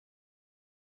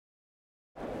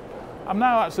I'm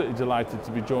now absolutely delighted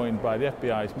to be joined by the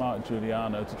FBI's Mark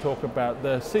Giuliano to talk about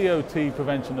the COT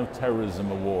Prevention of Terrorism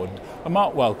Award.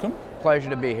 Mark, welcome. Pleasure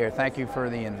to be here. Thank you for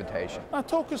the invitation. Now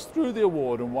talk us through the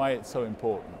award and why it's so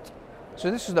important.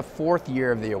 So this is the fourth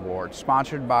year of the award,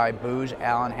 sponsored by Booz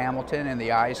Allen Hamilton and the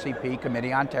IACP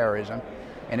Committee on Terrorism,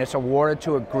 and it's awarded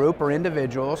to a group or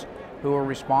individuals who are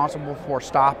responsible for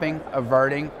stopping,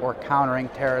 averting, or countering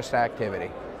terrorist activity.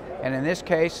 And in this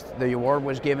case, the award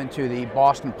was given to the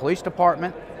Boston Police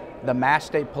Department, the Mass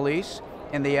State Police,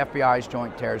 and the FBI's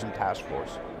Joint Terrorism Task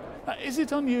Force. Now, is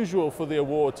it unusual for the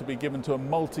award to be given to a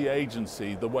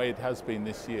multi-agency the way it has been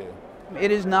this year?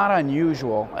 It is not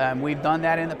unusual. We've done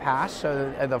that in the past,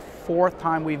 so the fourth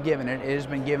time we've given it, it has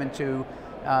been given to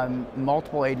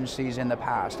multiple agencies in the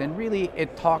past. And really,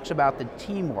 it talks about the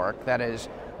teamwork that is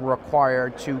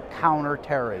required to counter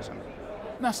terrorism.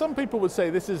 Now, some people would say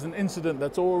this is an incident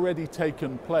that's already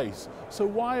taken place, so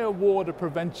why award a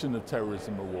Prevention of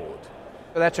Terrorism award?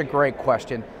 That's a great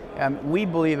question. We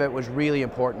believe it was really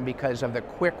important because of the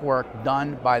quick work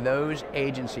done by those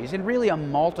agencies, and really a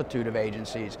multitude of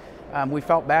agencies. We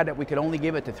felt bad that we could only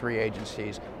give it to 3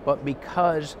 agencies, but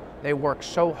because they worked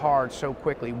so hard, so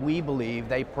quickly, we believe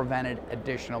they prevented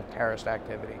additional terrorist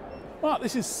activity. Mark,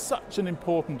 this is such an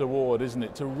important award, isn't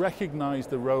it, to recognize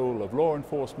the role of law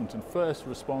enforcement and first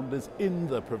responders in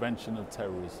the prevention of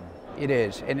terrorism? It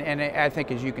is, and I think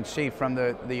as you can see from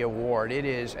the award, it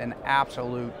is an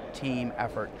absolute team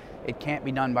effort. It can't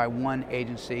be done by one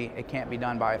agency, it can't be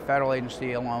done by a federal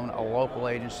agency alone, a local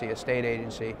agency, a state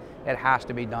agency. It has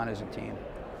to be done as a team.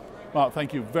 Mark,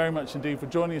 thank you very much indeed for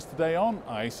joining us today on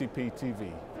IACP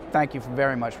TV. Thank you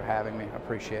very much for having me, I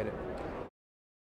appreciate it.